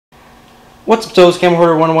What's up, Toes?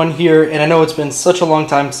 Camcorder11 here, and I know it's been such a long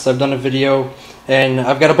time since I've done a video, and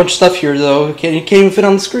I've got a bunch of stuff here though. It can't even fit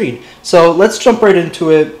on the screen. So let's jump right into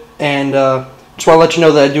it, and just want to let you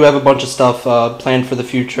know that I do have a bunch of stuff planned for the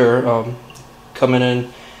future coming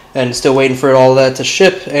in, and still waiting for all that to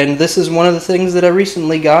ship. And this is one of the things that I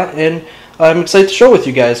recently got, and I'm excited to share with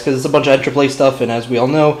you guys because it's a bunch of Enterplay stuff, and as we all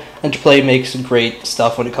know, Enterplay makes great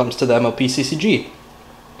stuff when it comes to the MLP CCG.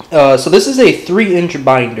 So this is a 3-inch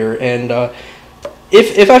binder, and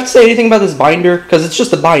if I have to say anything about this binder, because it's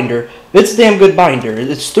just a binder, it's a damn good binder.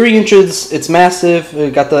 It's 3 inches, it's massive,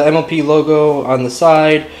 it got the MLP logo on the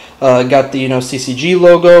side, got the CCG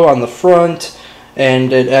logo on the front,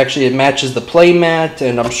 and it matches the play mat,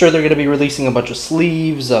 and I'm sure they're going to be releasing a bunch of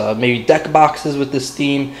sleeves, maybe deck boxes with this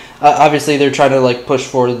theme. Obviously they're trying to push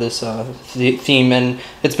forward this theme, and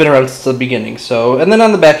it's been around since the beginning. So, and then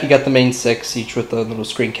on the back you got the main 6, each with a little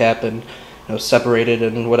screen cap and separated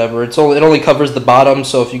and whatever. It only covers the bottom,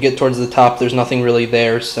 so if you get towards the top there's nothing really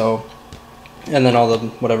there. So, and then all the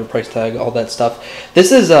whatever price tag, all that stuff.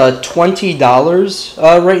 This is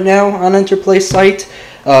 $20 right now on Enterplay site.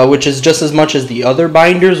 Which is just as much as the other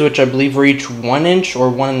binders, which I believe were each 1 inch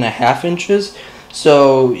or 1.5 inches.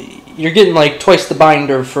 So you're getting twice the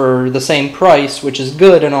binder for the same price, which is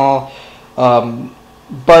good and all.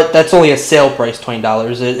 But that's only a sale price,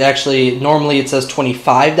 $20. It actually, normally it says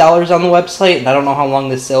 $25 on the website, and I don't know how long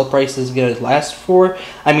this sale price is going to last for.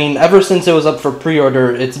 I mean, ever since it was up for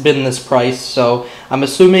pre-order, it's been this price, so I'm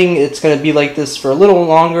assuming it's going to be like this for a little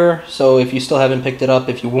longer. So if you still haven't picked it up,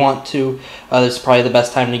 if you want to, this is probably the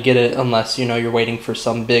best time to get it, unless, you're waiting for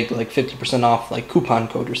some big, 50% off, coupon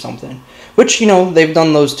code or something. Which, they've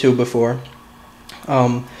done those too before.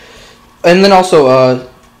 And then also,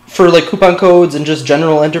 for coupon codes and just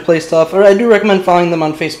general Enterplay stuff, I do recommend following them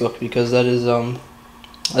on Facebook, because that is the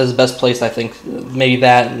best place, I think. Maybe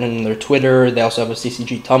that, and their Twitter. They also have a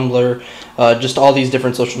CCG Tumblr, just all these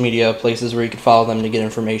different social media places where you can follow them to get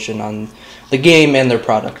information on the game and their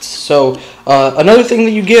products. So another thing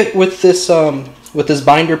that you get with this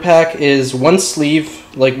binder pack is one sleeve,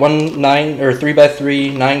 one 9 or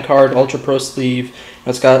 3x3 9-card Ultra Pro sleeve.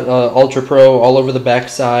 It's got Ultra Pro all over the back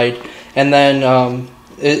side, and then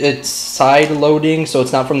it's side loading, so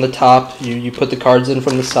it's not from the top. You put the cards in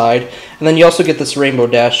from the side, and then you also get this Rainbow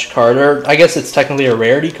Dash card, or I guess it's technically a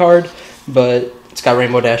rarity card, but it's got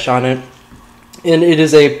Rainbow Dash on it. And it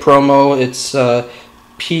is a promo. It's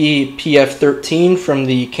PF13 from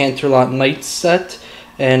the Canterlot Knights set,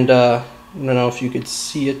 and I don't know if you could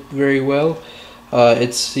see it very well.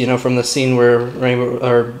 It's from the scene where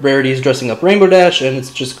Rarity is dressing up Rainbow Dash, and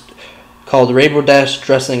it's just called Rainbow Dash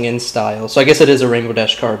Dressing in Style. So I guess it is a Rainbow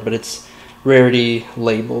Dash card, but it's Rarity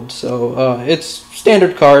labeled. So it's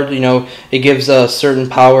standard card. It gives a certain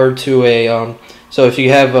power to a. So if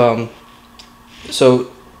you have,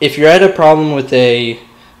 if you're at a problem with a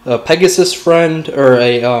Pegasus friend, or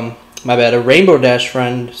a Rainbow Dash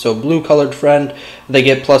friend, so blue colored friend, they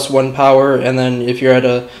get +1 power. And then if you're at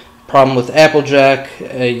a problem with Applejack,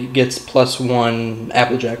 it gets +1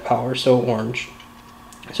 Applejack power, so orange.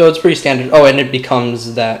 So it's pretty standard. Oh, and it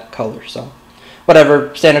becomes that color. So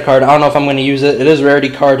whatever, standard card. I don't know if I'm going to use it. It is a rarity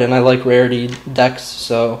card, and I like rarity decks,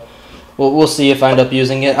 so we'll see if I end up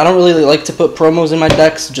using it. I don't really like to put promos in my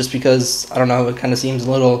decks, just because, I don't know, it kind of seems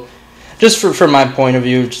a little, just from my point of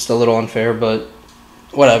view, just a little unfair, but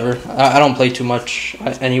whatever. I don't play too much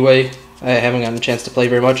anyway. I haven't gotten a chance to play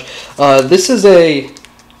very much. This is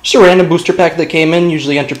just a random booster pack that came in.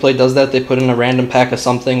 Usually Enterplay does that. They put in a random pack of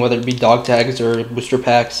something, whether it be dog tags or booster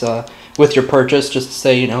packs, with your purchase, just to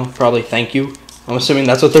say, probably thank you. I'm assuming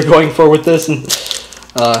that's what they're going for with this. And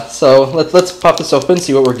so let's pop this open,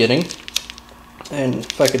 see what we're getting. And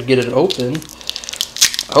if I could get it open,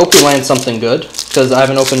 I hope we land something good, because I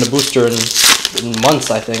haven't opened a booster in months,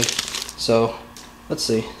 I think. So let's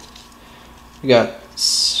see. We got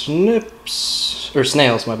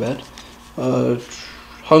snails, my bad.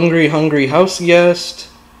 Hungry House Guest,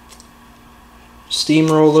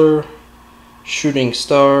 Steamroller, Shooting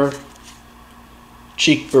Star,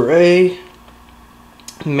 Cheek Beret,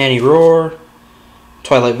 Manny Roar,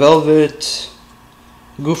 Twilight Velvet,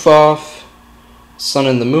 Goof Off, Sun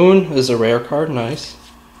and the Moon is a rare card, nice.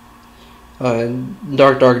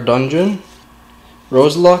 Dark Dungeon,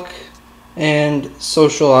 Rose Luck, and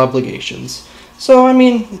Social Obligations. So, I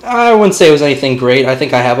mean, I wouldn't say it was anything great. I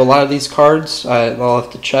think I have a lot of these cards. I'll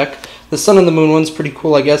have to check. The Sun and the Moon one's pretty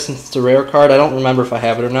cool, I guess, since it's a rare card. I don't remember if I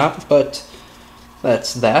have it or not, but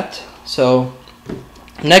that's that. So,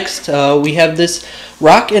 next, we have this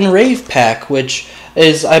Rock and Rave pack, which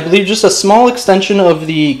is, I believe, just a small extension of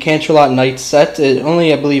the Canterlot Knight set. It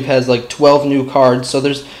only, I believe, has like 12 new cards, so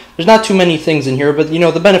there's not too many things in here, but you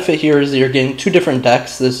know, the benefit here is that you're getting 2 different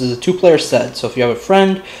decks. This is a 2-player set, so if you have a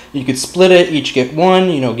friend, you could split it, each get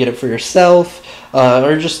one, you know, get it for yourself,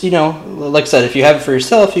 or just, you know, like I said, if you have it for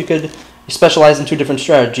yourself, you could specialize in 2 different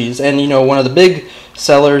strategies. And you know, one of the big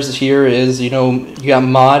sellers here is, you know, you got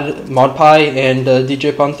ModPie and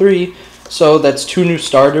DJ Pon 3, so that's 2 new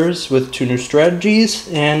starters with 2 new strategies,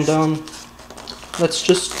 and let's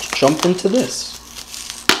just jump into this.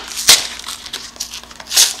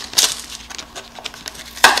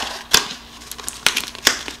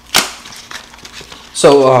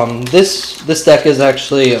 So this deck is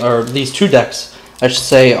actually, or these 2 decks, I should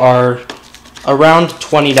say, are around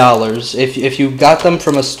 $20. If you got them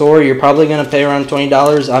from a store, you're probably going to pay around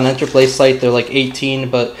 $20. On Enterplay site, they're like $18,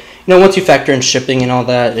 but you know, once you factor in shipping and all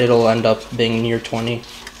that, it'll end up being near $20.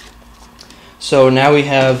 So now we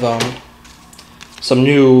have some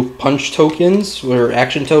new punch tokens, or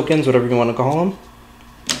action tokens, whatever you want to call them.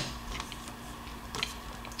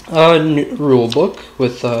 A new rule book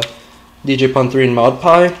with DJ Pon 3 and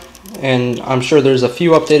ModPie, and I'm sure there's a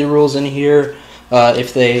few updated rules in here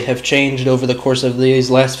if they have changed over the course of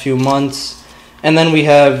these last few months. And then we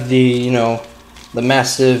have the, you know, the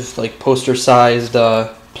massive, like, poster-sized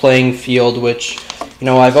playing field, which, you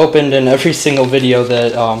know, I've opened in every single video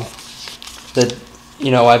that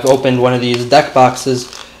you know, I've opened one of these deck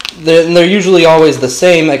boxes. They're usually always the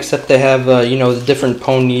same, except they have you know, the different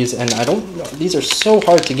ponies, and I don't know, these are so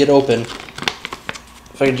hard to get open.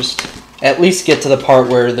 If I could just at least get to the part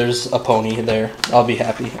where there's a pony there, I'll be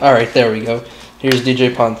happy. Alright, there we go. Here's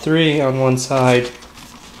DJ Pon 3 on one side,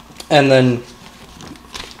 and then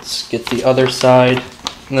let's get the other side,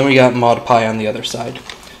 and then we got ModPie on the other side.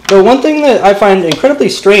 So one thing that I find incredibly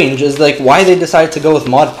strange is like why they decided to go with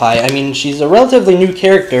ModPie. I mean, she's a relatively new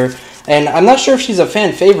character, and I'm not sure if she's a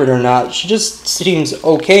fan favorite or not. She just seems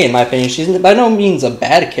okay in my opinion. She's by no means a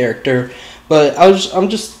bad character, but I'm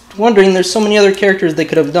just wondering, there's so many other characters they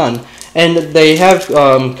could have done. And they have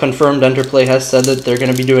confirmed, Enterplay has said that they're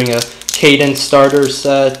going to be doing a Cadence starter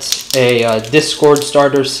set, a Discord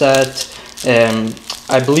starter set, and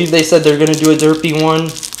I believe they said they're going to do a Derpy one,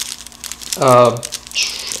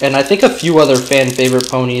 and I think a few other fan favorite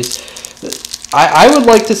ponies. I would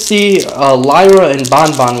like to see a Lyra and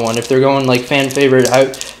Bonbon one if they're going like fan favorite.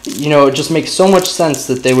 You know, it just makes so much sense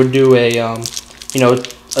that they would do a you know,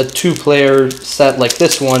 a 2-player set like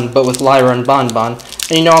this one, but with Lyra and Bonbon.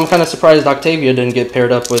 And you know, I'm kind of surprised Octavia didn't get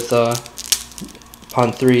paired up with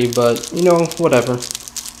Pon 3, but you know, whatever.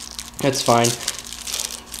 It's fine.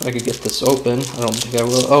 If I could get this open. I don't think I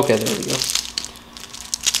will. Okay, there we go.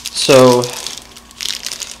 So,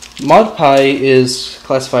 ModPie is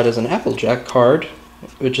classified as an Applejack card,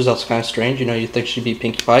 which is also kind of strange. You know, you'd think she'd be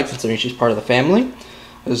Pinkie Pie considering she's part of the family.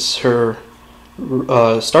 This is her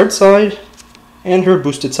start side, and her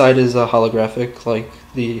boosted side is holographic like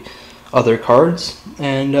the other cards.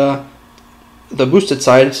 And the boosted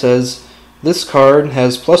side says, this card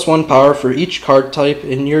has +1 power for each card type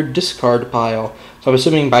in your discard pile. So I'm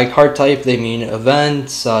assuming by card type they mean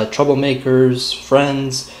events, troublemakers,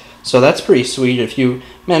 friends. So that's pretty sweet if you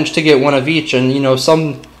manage to get one of each. And you know,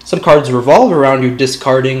 some cards revolve around you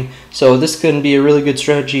discarding, so this can be a really good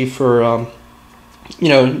strategy for you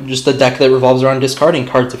know, just a deck that revolves around discarding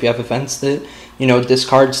cards. If you have events that, you know,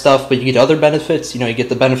 discard stuff, but you get other benefits. You know, you get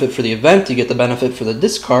the benefit for the event, you get the benefit for the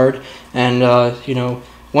discard, and you know,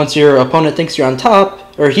 once your opponent thinks you're on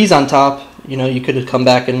top, or he's on top, you know, you could come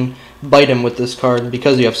back and bite him with this card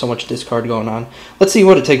because you have so much discard going on. Let's see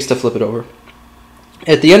what it takes to flip it over.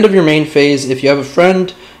 At the end of your main phase, if you have a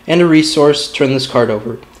friend and a resource, turn this card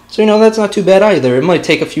over. So, you know, that's not too bad either. It might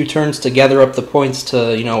take a few turns to gather up the points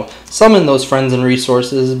to, you know, summon those friends and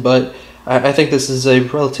resources, but I think this is a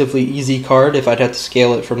relatively easy card. If I'd have to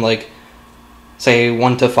scale it from, like, say,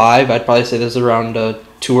 1 to 5, I'd probably say this is around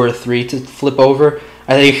 2 or 3 to flip over.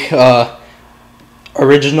 I think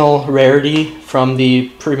original rarity from the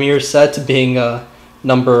Premier set being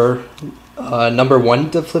number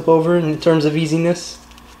 1 to flip over in terms of easiness.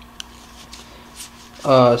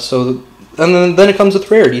 So, and then it comes with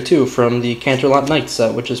rarity too from the Canterlot Knight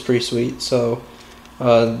set, which is pretty sweet. So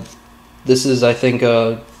this is, I think,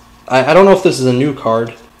 I don't know if this is a new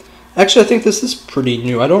card. Actually, I think this is pretty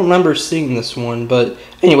new. I don't remember seeing this one, but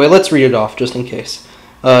anyway, let's read it off just in case.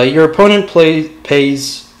 Your opponent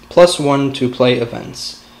pays +1 to play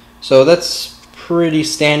events. So that's pretty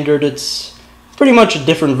standard. It's pretty much a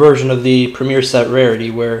different version of the Premier set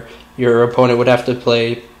rarity, where your opponent would have to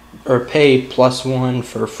play or pay +1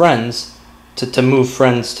 for friends to move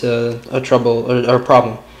friends to a trouble or a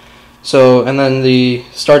problem. So, and then the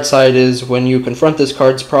start side is when you confront this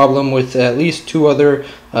card's problem with at least 2 other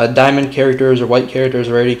diamond characters or white characters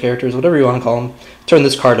or rarity characters, whatever you want to call them, turn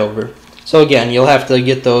this card over. So again, you'll have to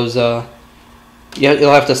get those,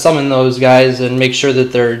 you'll have to summon those guys and make sure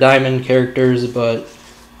that they're diamond characters, but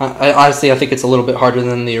honestly I think it's a little bit harder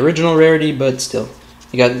than the original rarity, but still.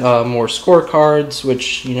 You got more scorecards,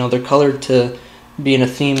 which, you know, they're colored to be in a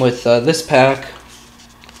theme with this pack.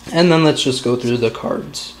 And then let's just go through the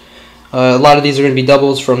cards. A lot of these are going to be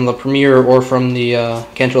doubles from the Premier or from the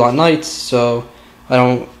Canterlot Knights, so I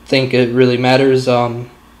don't think it really matters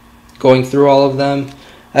going through all of them.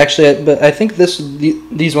 Actually, but I think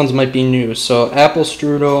these ones might be new. So Apple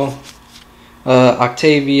Strudel,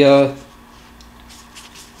 Octavia,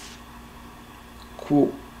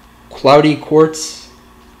 Cloudy Quartz.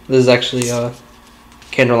 This is actually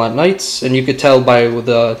Canterlot Knights, and you could tell by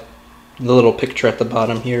the little picture at the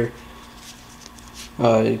bottom here.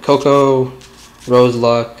 Coco, Rose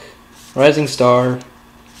Luck, Rising Star,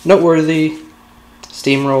 Noteworthy,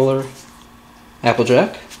 Steamroller,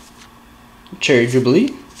 Applejack, Cherry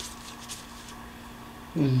Jubilee,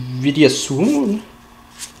 Vidya Swoon,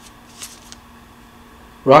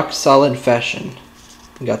 Rock Solid Fashion.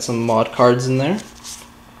 We got some mod cards in there.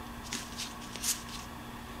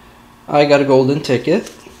 I got a golden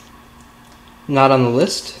ticket. Not on the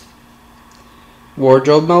list.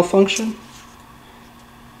 Wardrobe Malfunction.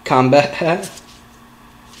 Combat Hat.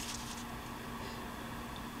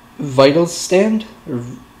 Vital Stand.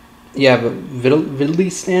 Yeah, but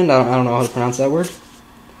Viddly Stand. I don't know how to pronounce that word.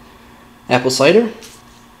 Apple Cider.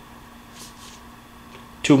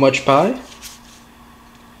 Too Much Pie.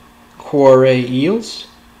 Quarry Eels.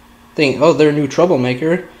 Oh, they're a new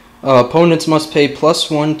troublemaker. Opponents must pay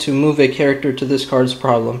 +1 to move a character to this card's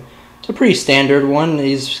problem. It's a pretty standard one.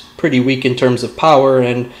 He's pretty weak in terms of power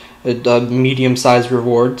and a medium-sized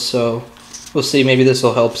reward, so we'll see. Maybe this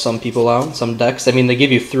will help some people out, some decks. I mean, they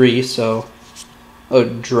give you 3, so... A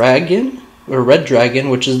Dragon? Or Red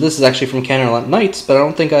Dragon, this is actually from Canterlot Knights, but I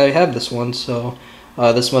don't think I have this one, so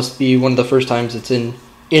this must be one of the first times it's in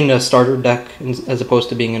a starter deck as opposed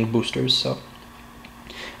to being in boosters, so...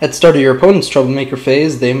 At the start of your opponent's troublemaker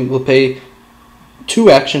phase, they will pay 2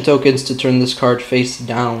 action tokens to turn this card face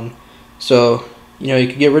down. So, you know, you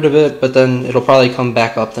can get rid of it, but then it'll probably come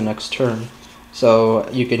back up the next turn. So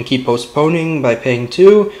you can keep postponing by paying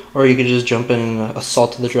 2, or you can just jump in and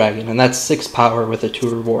assault the dragon, and that's 6 power with a 2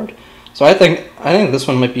 reward. So I think this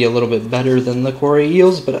one might be a little bit better than the Quarry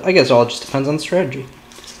Eels, but I guess it all just depends on the strategy.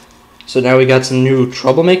 So now we got some new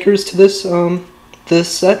troublemakers to this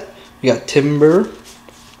set. We got Timber.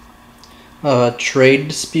 Trade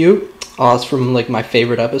Dispute. Oh, it's from like my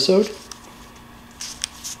favorite episode.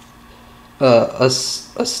 A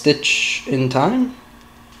Stitch in Time.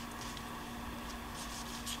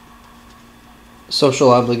 Social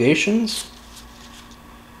Obligations.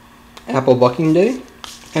 Apple Bucking Day.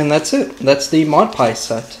 And that's it. That's the Mod Pie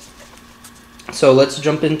set. So let's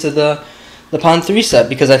jump into the Pawn 3 set,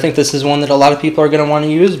 because I think this is one that a lot of people are going to want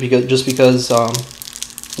to use, because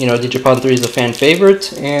you know, Digipon 3 is a fan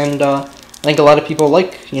favorite, and I think a lot of people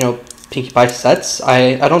like, you know, Pinkie Pie sets.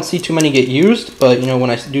 I don't see too many get used, but, you know, when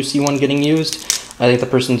I do see one getting used, I think the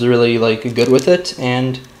person's really, like, good with it,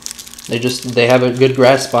 and they have a good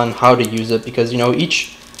grasp on how to use it, because, you know,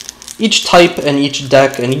 each type and each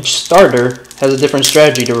deck and each starter has a different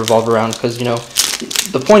strategy to revolve around, because, you know,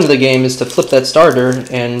 the point of the game is to flip that starter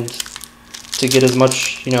and to get as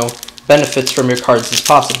much, you know, benefits from your cards as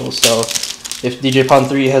possible. So if Digipon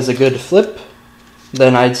 3 has a good flip,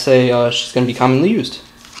 then I'd say she's going to be commonly used.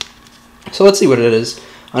 So let's see what it is.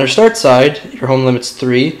 On your start side, your home limit's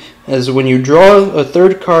 3, as when you draw a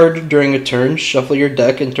 3rd card during a turn, shuffle your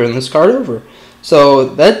deck and turn this card over. So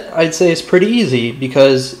that, I'd say, is pretty easy,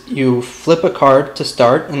 because you flip a card to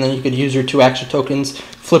start, and then you could use your 2 action tokens,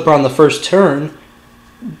 flip her on the first turn,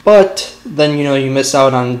 but then, you know, you miss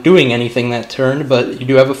out on doing anything that turn, but you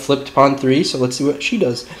do have a flipped Pawn 3, so let's see what she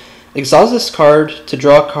does. Exhaust this card to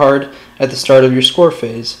draw a card at the start of your score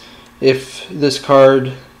phase. If this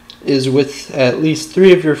card is with at least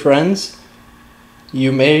 3 of your friends,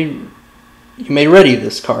 you may ready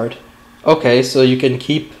this card. Okay, so you can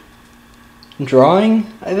keep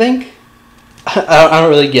drawing, I think? I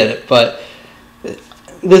don't really get it, but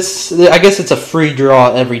I guess it's a free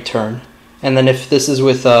draw every turn. And then if this is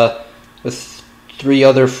with 3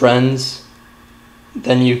 other friends,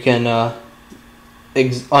 then you can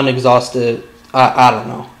unexhaust it. I don't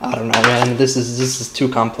know, man. This is too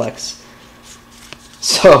complex.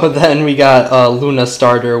 So then we got Luna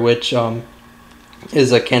Starter, which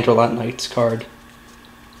is a Canterlot Knights card.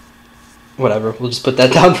 Whatever, we'll just put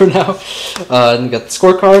that down for now. And we got the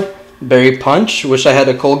scorecard. Berry Punch. Wish I had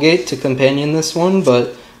a Colgate to companion this one,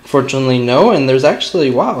 but fortunately no. And there's actually,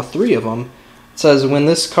 wow, 3 of them. It says, when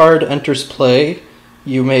this card enters play,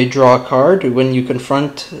 you may draw a card. When you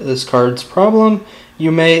confront this card's problem,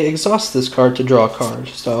 you may exhaust this card to draw a card.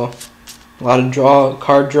 So, a lot of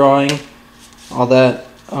card drawing, all that.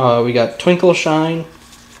 We got Twinkle Shine,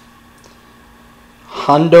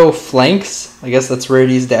 Hondo Flanks. I guess that's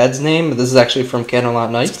Rarity's dad's name, but this is actually from Candlelight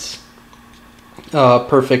Nights.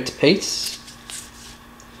 Perfect Pace,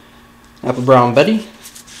 Apple Brown Betty,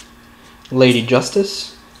 Lady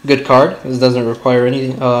Justice. Good card. This doesn't require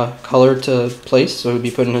any color to place, so it would be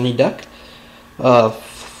put in any deck.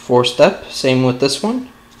 4-step, same with this one.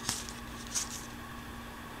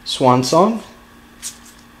 Swan Song,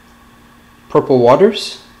 Purple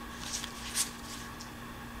Waters,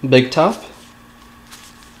 Big Top,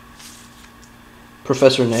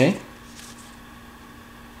 Professor Nay,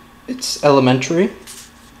 It's Elementary.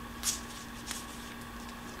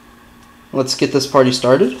 Let's get this party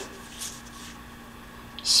started.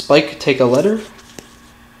 Spike Take a Letter,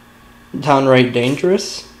 Downright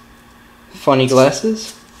Dangerous, Funny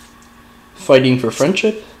Glasses, Fighting for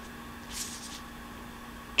Friendship,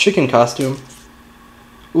 Chicken Costume.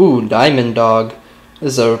 Ooh, Diamond Dog.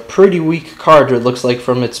 This is a pretty weak card, it looks like,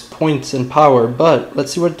 from its points and power, but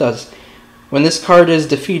let's see what it does. When this card is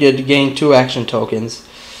defeated, gain 2 action tokens.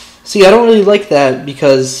 See, I don't really like that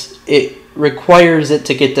because it requires it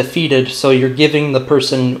to get defeated, so you're giving the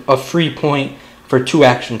person a free point for 2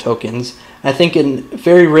 action tokens. I think in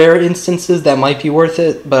very rare instances that might be worth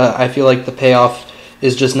it, but I feel like the payoff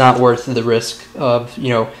is just not worth the risk of,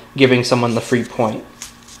 giving someone the free point.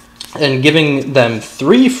 And giving them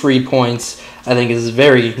 3 free points, I think, is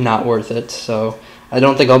very not worth it. So I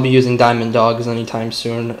don't think I'll be using Diamond Dogs anytime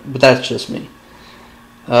soon, but that's just me.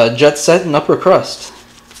 Jet Set and Upper Crust,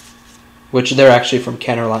 which they're actually from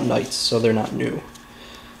Candlelight Nights, so they're not new.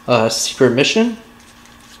 Secret Mission,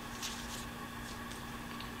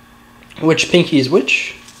 Which Pinky's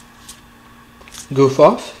Which, Goof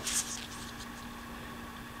Off,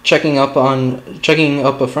 Cheering up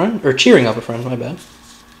a friend, my bad.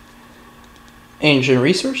 Ancient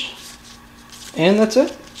Resource, and that's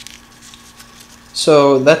it.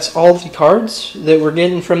 So that's all the cards that we're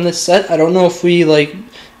getting from this set. I don't know if we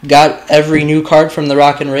got every new card from the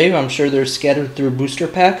Rock and Rave. I'm sure they're scattered through booster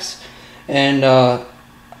packs, and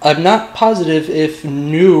I'm not positive if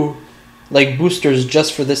new boosters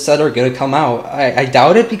just for this set are gonna come out. I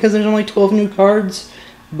doubt it because there's only 12 new cards,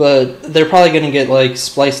 but they're probably gonna get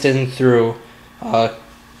spliced in through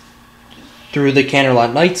the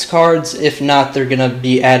Candlelight Nights cards. If not, they're gonna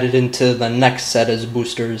be added into the next set as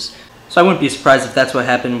boosters. So I wouldn't be surprised if that's what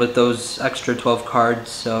happened with those extra 12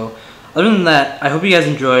 cards. So other than that, I hope you guys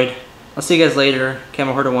enjoyed. I'll see you guys later.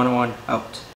 Camel Herder 101 out.